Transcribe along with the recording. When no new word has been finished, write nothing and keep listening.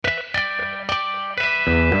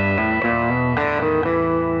I'm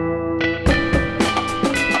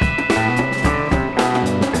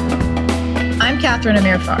Catherine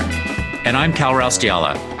Amirfar. And I'm Cal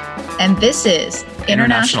Raustiala. And this is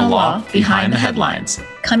International Law Behind the Headlines,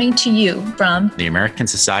 coming to you from the American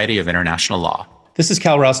Society of International Law. This is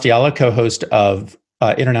Cal Raustiala, co-host of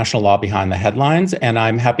International Law Behind the Headlines, and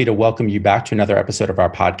I'm happy to welcome you back to another episode of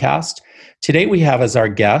our podcast. Today we have as our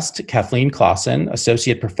guest Kathleen Clausen,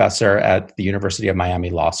 Associate Professor at the University of Miami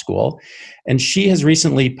Law School. And she has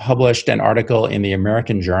recently published an article in the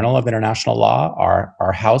American Journal of International Law,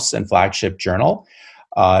 our house and flagship journal,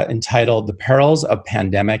 entitled The Perils of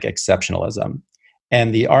Pandemic Exceptionalism.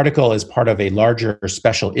 And the article is part of a larger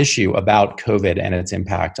special issue about COVID and its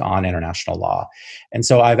impact on international law. And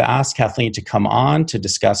so I've asked Kathleen to come on to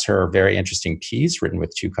discuss her very interesting piece written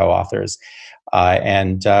with two co-authors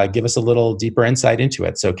and give us a little deeper insight into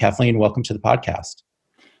it. So Kathleen, welcome to the podcast.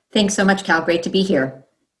 Thanks so much, Cal. Great to be here.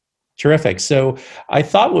 Terrific. So I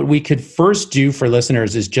thought what we could first do for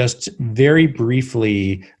listeners is just very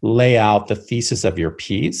briefly lay out the thesis of your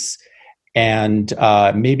piece and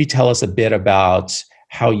maybe tell us a bit about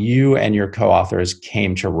how you and your co-authors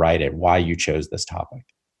came to write it, why you chose this topic.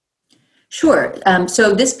 Sure.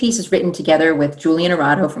 So this piece is written together with Julian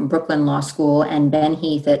Arado from Brooklyn Law School and Ben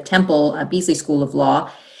Heath at Temple Beasley School of Law.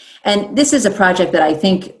 And this is a project that I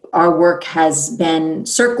think our work has been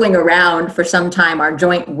circling around for some time, our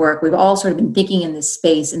joint work. We've all sort of been thinking in this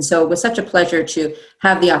space. And so it was such a pleasure to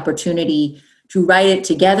have the opportunity to write it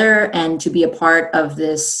together and to be a part of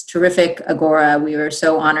this terrific agora. We were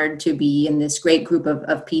so honored to be in this great group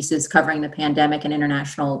of pieces covering the pandemic and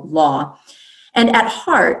international law. And at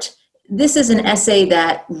heart, this is an essay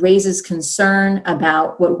that raises concern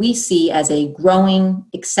about what we see as a growing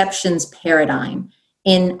exceptions paradigm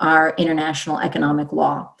in our international economic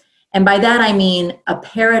law. And by that, I mean a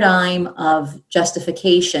paradigm of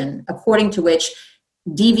justification according to which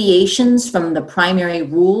deviations from the primary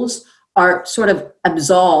rules are sort of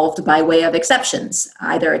absolved by way of exceptions,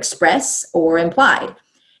 either express or implied,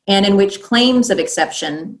 and in which claims of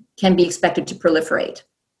exception can be expected to proliferate.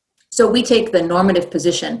 So we take the normative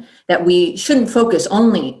position that we shouldn't focus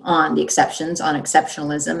only on the exceptions, on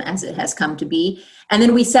exceptionalism as it has come to be. And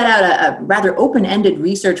then we set out a rather open-ended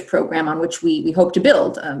research program on which we hope to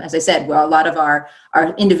build. As I said, well, a lot of our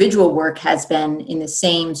individual work has been in the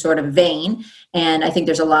same sort of vein, and I think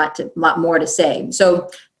there's a lot more to say. So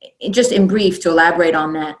just in brief, to elaborate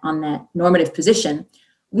on that normative position,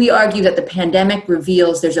 we argue that the pandemic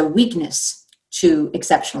reveals there's a weakness to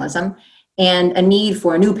exceptionalism and a need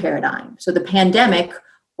for a new paradigm. So the pandemic,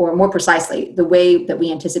 or more precisely, the way that we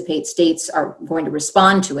anticipate states are going to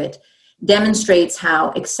respond to it, demonstrates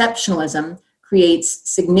how exceptionalism creates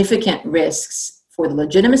significant risks for the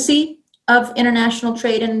legitimacy of international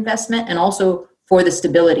trade and investment and also for the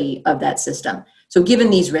stability of that system. So given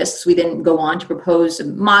these risks, we then go on to propose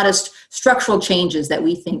some modest structural changes that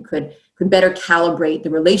we think could better calibrate the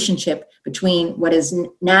relationship between what is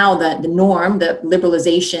now the norm, the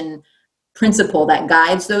liberalization principle that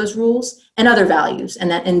guides those rules, and other values.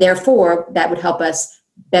 And therefore, that would help us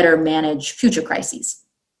better manage future crises.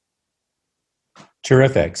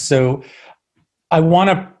 Terrific. So I want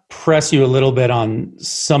to press you a little bit on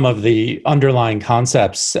some of the underlying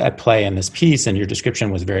concepts at play in this piece, and your description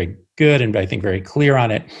was very good and I think very clear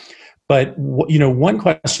on it. But one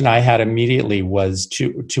question I had immediately was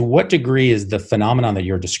to what degree is the phenomenon that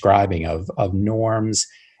you're describing of norms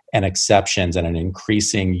and exceptions and an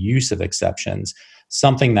increasing use of exceptions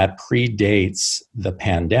something that predates the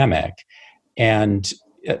pandemic? And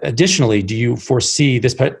additionally, do you foresee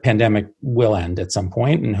this pandemic will end at some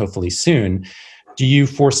point and hopefully soon? Do you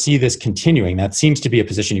foresee this continuing? That seems to be a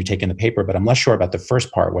position you take in the paper, but I'm less sure about the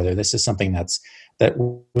first part, whether this is something that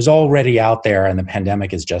was already out there and the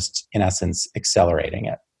pandemic is just, in essence, accelerating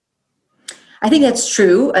it. I think that's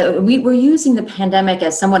true. We're using the pandemic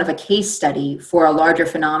as somewhat of a case study for a larger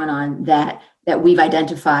phenomenon that we've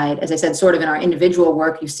identified. As I said, sort of in our individual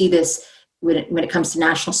work, you see this when it comes to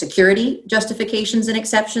national security justifications and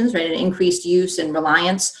exceptions, right? An increased use and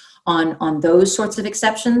reliance on those sorts of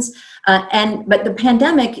exceptions. But the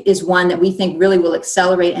pandemic is one that we think really will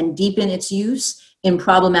accelerate and deepen its use in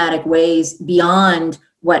problematic ways beyond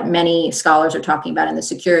what many scholars are talking about in the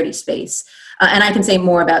security space. And I can say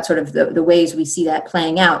more about sort of the ways we see that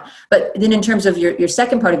playing out. But then in terms of your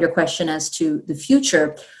second part of your question as to the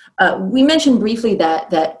future, we mentioned briefly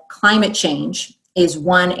that climate change is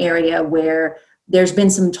one area where there's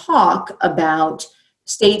been some talk about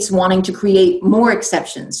states wanting to create more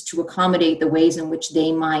exceptions to accommodate the ways in which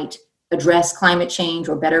they might address climate change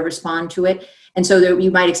or better respond to it. And so there,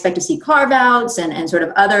 you might expect to see carve-outs and sort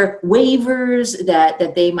of other waivers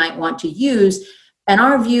that they might want to use. And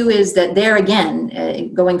our view is that there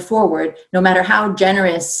again, going forward, no matter how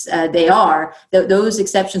generous they are, those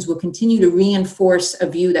exceptions will continue to reinforce a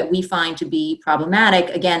view that we find to be problematic,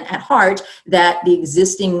 again, at heart, that the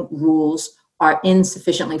existing rules are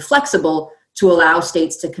insufficiently flexible to allow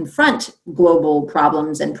states to confront global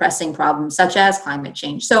problems and pressing problems such as climate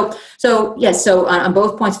change. So yes, so on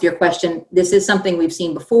both points of your question, this is something we've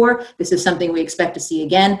seen before. This is something we expect to see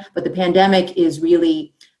again, but the pandemic is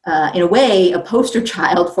really, in a way, a poster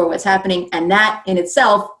child for what's happening, and that in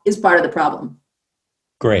itself is part of the problem.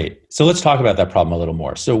 Great. So let's talk about that problem a little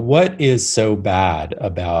more. So what is so bad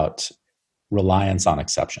about reliance on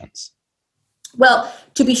exceptions? Well,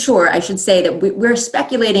 to be sure, I should say that we're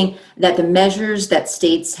speculating that the measures that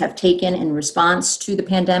states have taken in response to the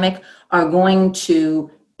pandemic are going to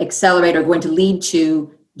accelerate or going to lead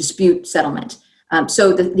to dispute settlement.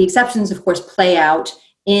 So the exceptions, of course, play out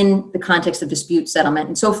in the context of dispute settlement.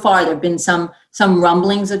 And so far, there have been some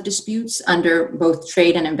rumblings of disputes under both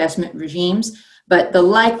trade and investment regimes. But the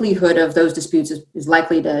likelihood of those disputes is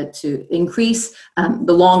likely to increase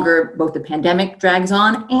the longer both the pandemic drags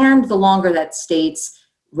on and the longer that states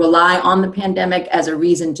rely on the pandemic as a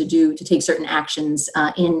reason to take certain actions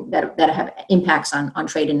that have impacts on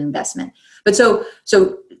trade and investment. But so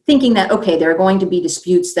thinking that, okay, there are going to be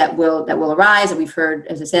disputes that will arise, and we've heard,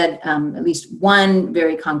 as I said, at least one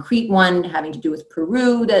very concrete one having to do with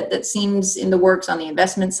Peru that seems in the works on the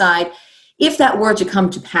investment side. If that were to come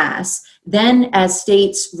to pass, then as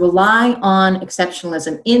states rely on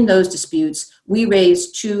exceptionalism in those disputes, we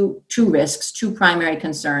raise two risks, two primary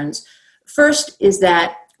concerns. First is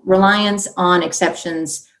that reliance on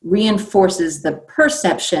exceptions reinforces the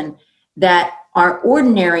perception that our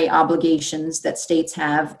ordinary obligations that states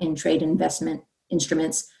have in trade and investment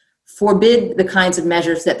instruments forbid the kinds of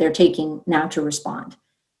measures that they're taking now to respond.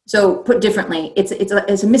 So put differently,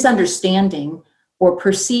 it's a misunderstanding or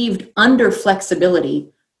perceived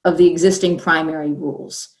under-flexibility of the existing primary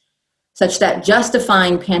rules, such that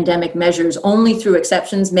justifying pandemic measures only through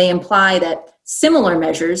exceptions may imply that similar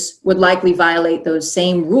measures would likely violate those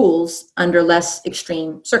same rules under less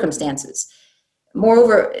extreme circumstances.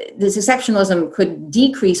 Moreover, this exceptionalism could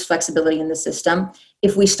decrease flexibility in the system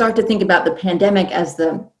if we start to think about the pandemic as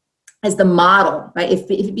the model, right? If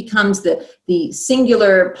it becomes the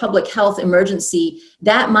singular public health emergency,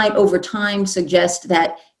 that might over time suggest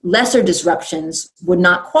that lesser disruptions would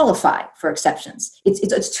not qualify for exceptions.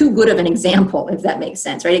 It's too good of an example, if that makes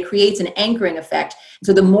sense, right? It creates an anchoring effect.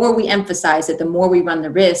 So the more we emphasize it, the more we run the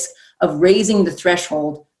risk of raising the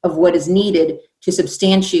threshold of what is needed to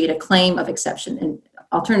substantiate a claim of exception. And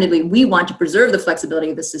alternatively, we want to preserve the flexibility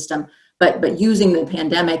of the system, but using the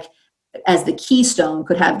pandemic as the keystone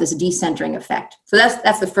could have this decentering effect. So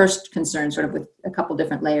that's the first concern, sort of with a couple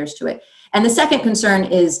different layers to it. And the second concern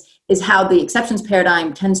is how the exceptions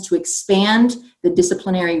paradigm tends to expand the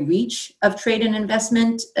disciplinary reach of trade and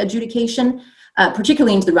investment adjudication,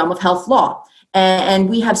 particularly into the realm of health law. And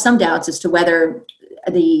we have some doubts as to whether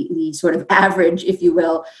the sort of average, if you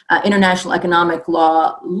will, international economic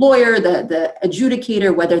law lawyer, the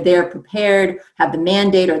adjudicator, whether they're prepared, have the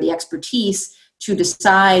mandate or the expertise to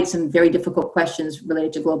decide some very difficult questions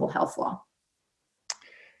related to global health law.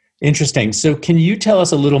 Interesting. So can you tell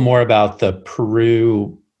us a little more about the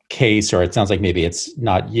Peru case, or it sounds like maybe it's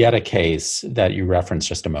not yet a case, that you referenced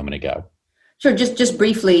just a moment ago? Sure. Just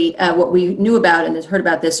briefly, what we knew about and heard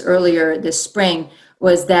about this earlier this spring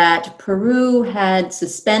was that Peru had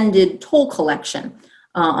suspended toll collection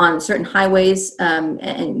on certain highways,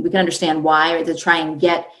 and we can understand why, or to try and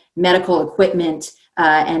get medical equipment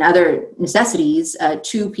and other necessities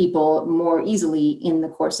to people more easily in the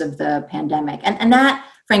course of the pandemic. And that,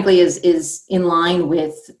 frankly, is in line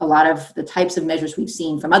with a lot of the types of measures we've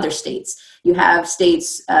seen from other states. You have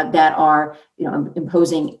states that are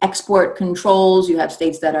imposing export controls. You have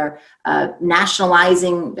states that are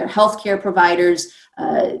nationalizing their healthcare providers,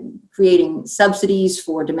 creating subsidies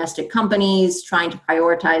for domestic companies, trying to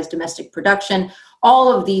prioritize domestic production.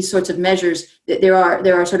 All of these sorts of measures, there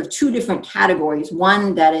are sort of two different categories.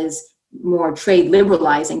 One that is more trade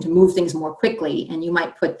liberalizing to move things more quickly, and you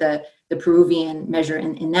might put the Peruvian measure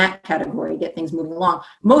in that category, get things moving along.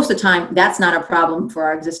 Most of the time, that's not a problem for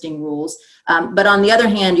our existing rules. But on the other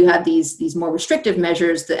hand, you have these more restrictive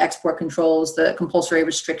measures, the export controls, the compulsory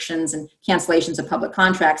restrictions and cancellations of public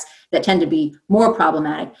contracts that tend to be more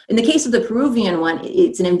problematic. In the case of the Peruvian one,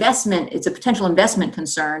 it's a potential investment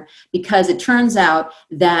concern because it turns out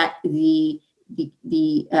that the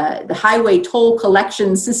highway toll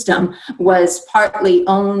collection system was partly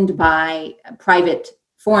owned by private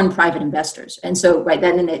foreign private investors. And so, right,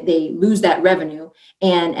 then they lose that revenue,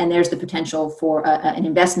 and there's the potential for an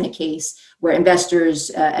investment case where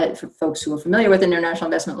investors, for folks who are familiar with international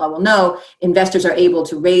investment law will know, investors are able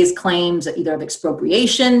to raise claims either of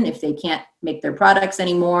expropriation if they can't make their products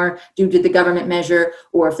anymore due to the government measure,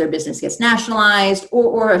 or if their business gets nationalized,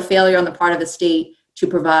 or a failure on the part of the state to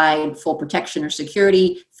provide full protection or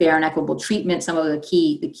security, fair and equitable treatment, some of the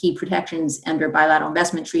key protections under bilateral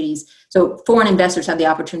investment treaties. So foreign investors have the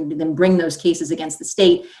opportunity to then bring those cases against the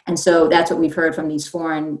state. And so that's what we've heard from these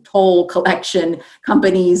foreign toll collection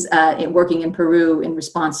companies working in Peru in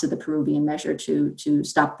response to the Peruvian measure to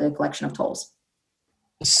stop the collection of tolls.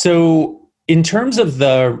 So in terms of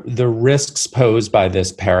the risks posed by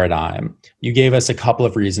this paradigm, you gave us a couple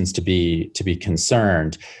of reasons to be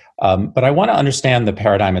concerned. But I want to understand the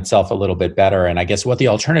paradigm itself a little bit better, and I guess what the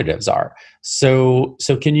alternatives are. So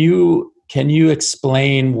can you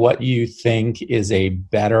explain what you think is a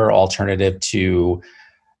better alternative to,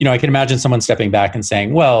 I can imagine someone stepping back and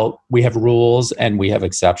saying, well, we have rules and we have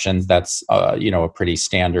exceptions. That's a pretty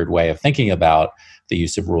standard way of thinking about the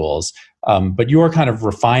use of rules. But you're kind of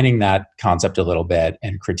refining that concept a little bit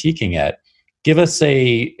and critiquing it. Give us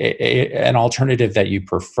an alternative that you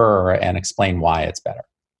prefer and explain why it's better.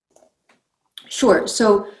 Sure.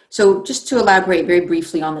 So just to elaborate very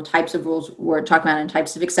briefly on the types of rules we're talking about and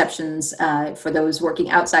types of exceptions for those working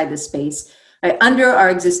outside this space, under our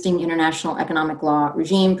existing international economic law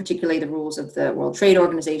regime, particularly the rules of the World Trade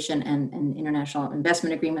Organization and international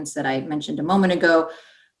investment agreements that I mentioned a moment ago,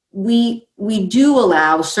 we do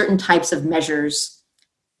allow certain types of measures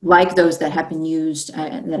like those that have been used,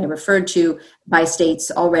 that I referred to, by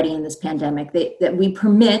states already in this pandemic, that we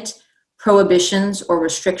permit prohibitions or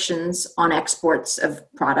restrictions on exports of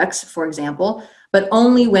products, for example, but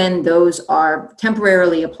only when those are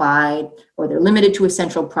temporarily applied, or they're limited to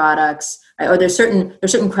essential products, or there's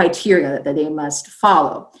certain criteria that they must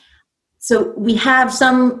follow. So we have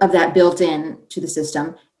some of that built in to the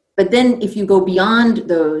system, but then if you go beyond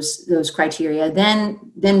those criteria,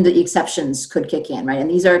 then the exceptions could kick in, right?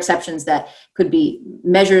 And these are exceptions that could be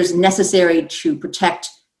measures necessary to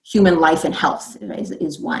protect human life and health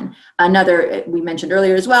is one. Another, we mentioned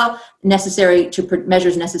earlier as well, measures necessary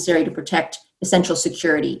to protect essential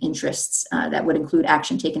security interests that would include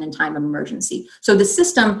action taken in time of emergency. So the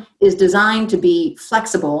system is designed to be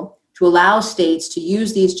flexible to allow states to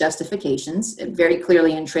use these justifications very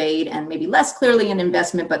clearly in trade and maybe less clearly in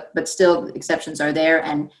investment, but still exceptions are there,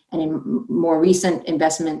 and in more recent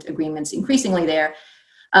investment agreements increasingly there.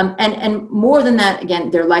 And more than that, again,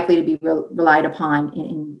 they're likely to be relied upon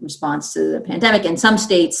in response to the pandemic. And some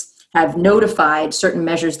states have notified certain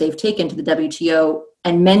measures they've taken to the WTO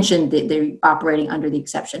and mentioned that they're operating under the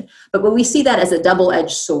exception. But we see that as a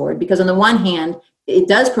double-edged sword, because on the one hand, it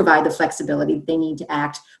does provide the flexibility that they need to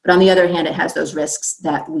act, but on the other hand, it has those risks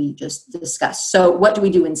that we just discussed. So what do we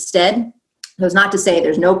do instead? That's not to say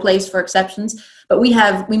there's no place for exceptions, but we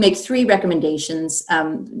make three recommendations: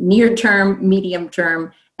 near term, medium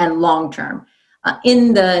term, and long term.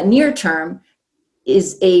 In the near term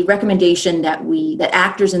is a recommendation that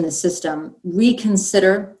actors in the system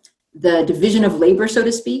reconsider the division of labor, so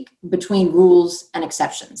to speak, between rules and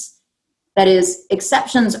exceptions. That is,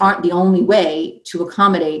 exceptions aren't the only way to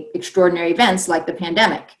accommodate extraordinary events like the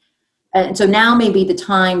pandemic. And so now may be the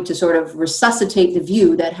time to sort of resuscitate the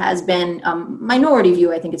view that has been a minority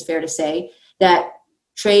view, I think it's fair to say, that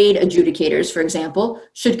trade adjudicators, for example,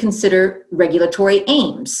 should consider regulatory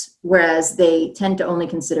aims, whereas they tend to only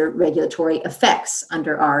consider regulatory effects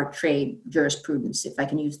under our trade jurisprudence, if I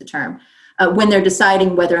can use the term, when they're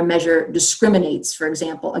deciding whether a measure discriminates, for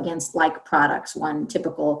example, against like products, one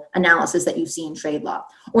typical analysis that you see in trade law.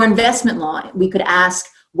 Or investment law, we could ask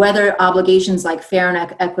whether obligations like fair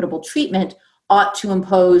and equitable treatment ought to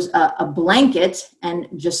impose a blanket and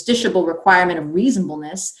justiciable requirement of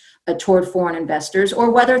reasonableness toward foreign investors, or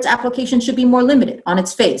whether its application should be more limited on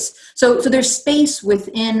its face. So there's space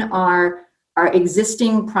within our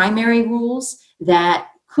existing primary rules that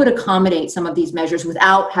could accommodate some of these measures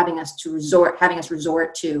without having us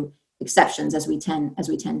resort to exceptions as we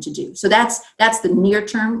tend to do. So that's the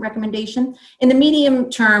near-term recommendation. In the medium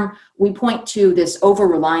term, we point to this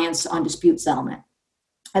over-reliance on dispute settlement.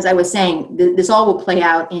 As I was saying, this all will play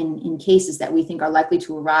out in cases that we think are likely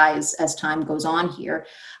to arise as time goes on here.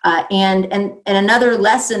 And another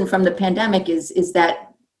lesson from the pandemic is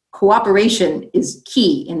that cooperation is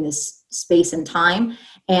key in this space and time.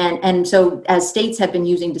 And so as states have been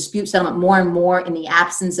using dispute settlement more and more in the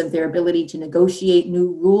absence of their ability to negotiate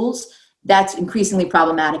new rules, that's increasingly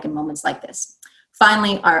problematic in moments like this.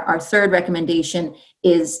 Finally, our third recommendation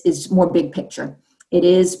is more big picture. It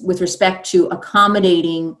is with respect to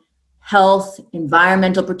accommodating health,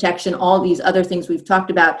 environmental protection, all these other things we've talked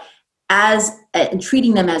about, as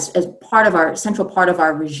treating them as part of our central part of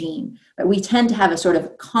our regime. Right? We tend to have a sort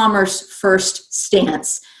of commerce first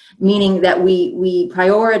stance, meaning that we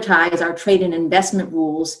prioritize our trade and investment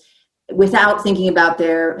rules without thinking about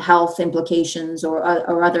their health implications or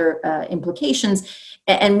other implications.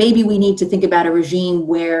 And maybe we need to think about a regime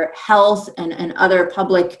where health and other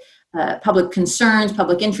public concerns,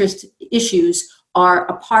 public interest issues are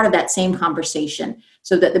a part of that same conversation,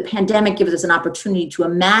 so that the pandemic gives us an opportunity to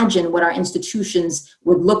imagine what our institutions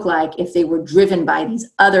would look like if they were driven by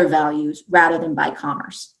these other values rather than by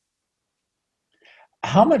commerce.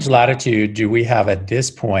 How much latitude do we have at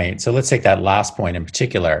this point? So let's take that last point in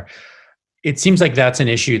particular. It seems like that's an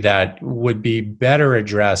issue that would be better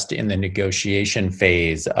addressed in the negotiation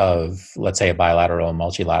phase of, let's say, a bilateral,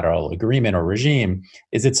 multilateral agreement or regime.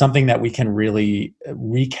 Is it something that we can really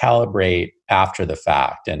recalibrate after the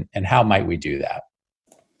fact? And how might we do that?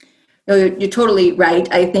 No, you're totally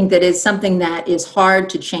right. I think that is something that is hard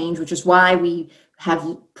to change, which is why we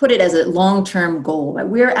have put it as a long-term goal.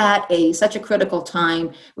 We're at such a critical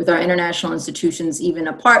time with our international institutions, even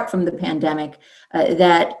apart from the pandemic,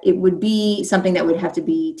 that it would be something that would have to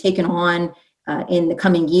be taken on in the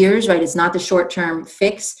coming years, right? It's not the short-term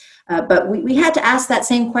fix. But we had to ask that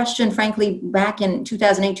same question, frankly, back in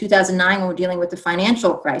 2008, 2009, when we were dealing with the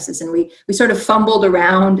financial crisis. And we sort of fumbled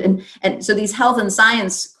around. And so these health and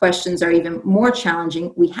science questions are even more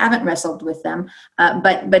challenging. We haven't wrestled with them.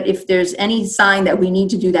 But if there's any sign that we need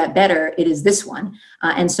to do that better, it is this one.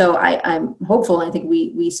 And so I'm hopeful. I think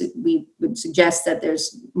we would suggest that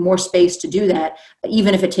there's more space to do that,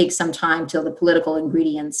 even if it takes some time till the political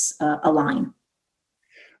ingredients align.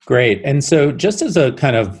 Great. And so just as a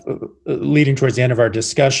kind of leading towards the end of our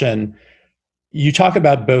discussion, you talk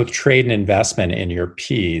about both trade and investment in your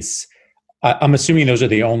piece. I'm assuming those are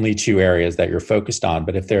the only two areas that you're focused on,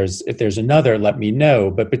 but if there's another, let me know.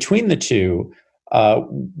 But between the two,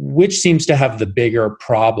 which seems to have the bigger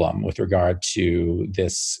problem with regard to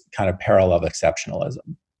this kind of peril of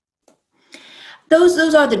exceptionalism?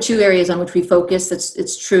 Those are the two areas on which we focus.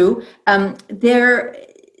 It's true.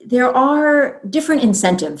 There are different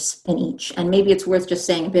incentives in each, and maybe it's worth just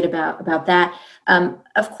saying a bit about that.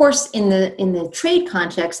 Of course, in the trade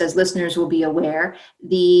context, as listeners will be aware,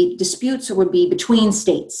 the disputes would be between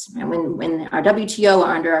states. And when our WTO or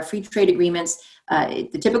under our free trade agreements,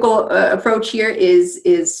 the typical approach here is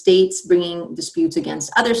states bringing disputes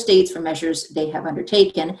against other states for measures they have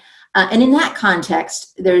undertaken. And in that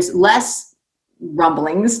context, there's less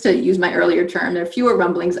rumblings, to use my earlier term. There are fewer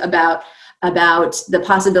rumblings about the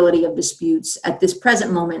possibility of disputes at this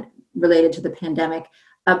present moment related to the pandemic,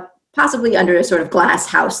 possibly under a sort of glass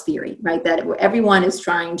house theory, right? That everyone is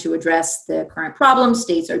trying to address the current problems.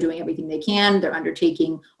 States are doing everything they can. They're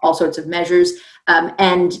undertaking all sorts of measures.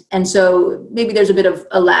 And so maybe there's a bit of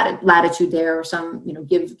a latitude there, or some,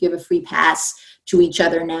 give a free pass to each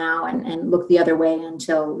other now and look the other way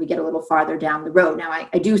until we get a little farther down the road. Now,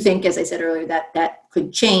 I do think, as I said earlier, that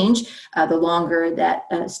could change the longer that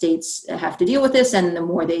states have to deal with this, and the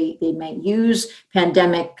more they might use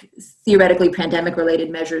theoretically pandemic-related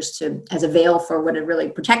measures as a veil for what are really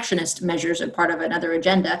protectionist measures are part of another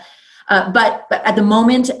agenda. But at the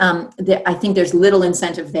moment, I think there's little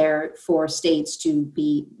incentive there for states to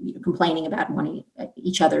be complaining about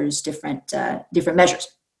each other's different measures.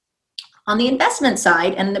 On the investment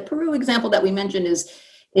side, and the Peru example that we mentioned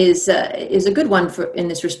is a good one in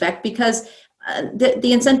this respect, because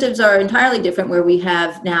the incentives are entirely different, where we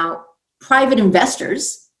have now private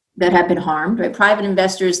investors that have been harmed, right? Private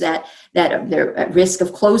investors that they're at risk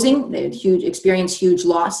of closing, they experience huge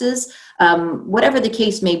losses. Whatever the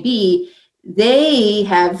case may be, they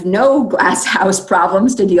have no glass house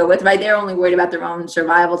problems to deal with, right? They're only worried about their own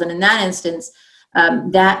survivals. And in that instance,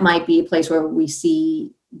 that might be a place where we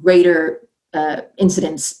see greater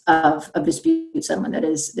incidence of dispute settlement. That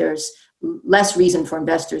is, there's less reason for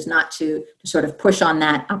investors not to sort of push on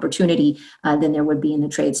that opportunity than there would be in the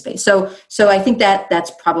trade space. So I think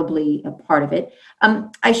that's probably a part of it.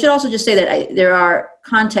 I should also just say that there are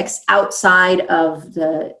contexts outside of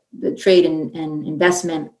the trade and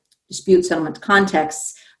investment dispute settlement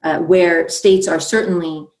contexts where states are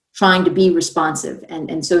certainly trying to be responsive.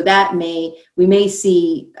 And so we we may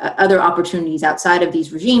see other opportunities outside of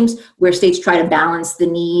these regimes where states try to balance the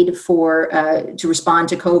need for to respond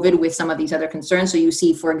to COVID with some of these other concerns. So you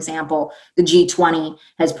see, for example, the G20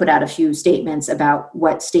 has put out a few statements about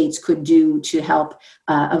what states could do to help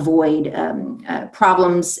avoid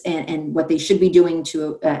problems and what they should be doing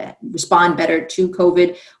to respond better to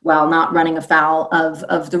COVID while not running afoul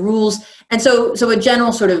of the rules. And so a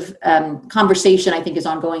general sort of conversation, I think, is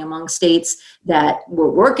ongoing among states that we're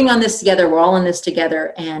working on this together, we're all in this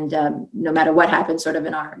together, and no matter what happens sort of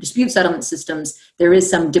in our dispute settlement systems, there is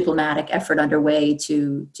some diplomatic effort underway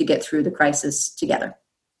to get through the crisis together.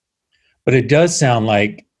 But it does sound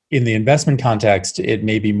like in the investment context, it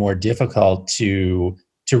may be more difficult to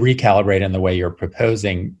recalibrate in the way you're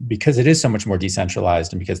proposing because it is so much more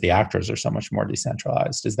decentralized and because the actors are so much more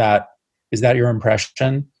decentralized. Is that your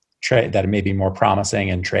impression, that it may be more promising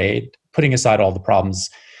in trade, putting aside all the problems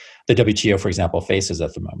the WTO, for example, faces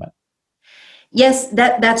at the moment? Yes,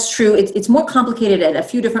 that's true. It's more complicated at a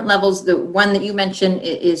few different levels. The one that you mentioned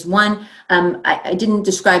is one. I didn't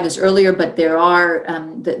describe this earlier, but there are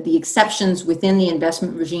the exceptions within the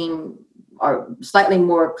investment regime are slightly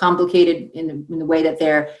more complicated in the way that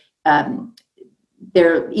they're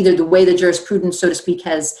either the way the jurisprudence, so to speak,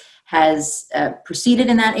 has proceeded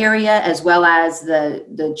in that area, as well as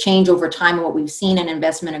the change over time of what we've seen in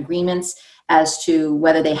investment agreements as to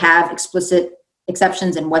whether they have explicit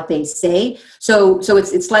exceptions and what they say. So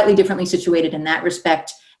it's slightly differently situated in that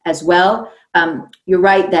respect as well. You're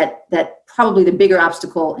right that probably the bigger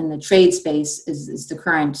obstacle in the trade space is the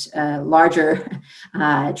current larger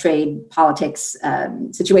trade politics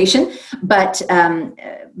situation. But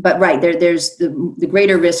right, there's the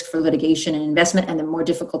greater risk for litigation and investment, and the more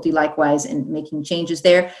difficulty likewise in making changes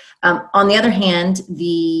there. On the other hand,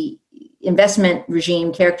 the investment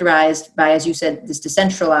regime characterized by, as you said, this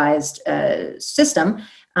decentralized system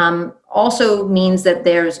also means that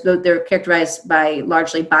they're characterized by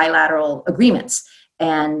largely bilateral agreements.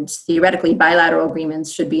 And theoretically, bilateral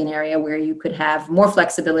agreements should be an area where you could have more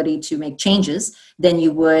flexibility to make changes than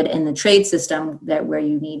you would in the trade system, where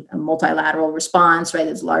you need a multilateral response, right?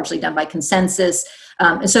 It's largely done by consensus.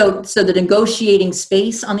 So the negotiating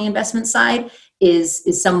space on the investment side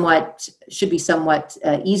should be somewhat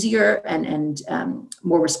easier and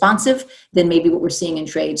more responsive than maybe what we're seeing in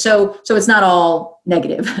trade. So it's not all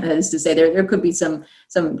negative, as to say there could be some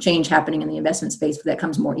change happening in the investment space, but that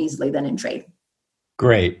comes more easily than in trade.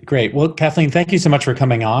 Great. Well, Kathleen, thank you so much for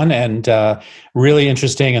coming on, and really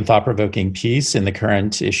interesting and thought-provoking piece in the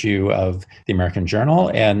current issue of the American Journal.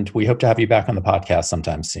 And we hope to have you back on the podcast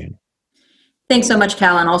sometime soon. Thanks so much,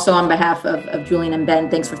 Cal. And also on behalf of Julian and Ben,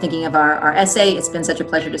 thanks for thinking of our essay. It's been such a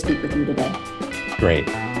pleasure to speak with you today.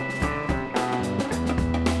 Great.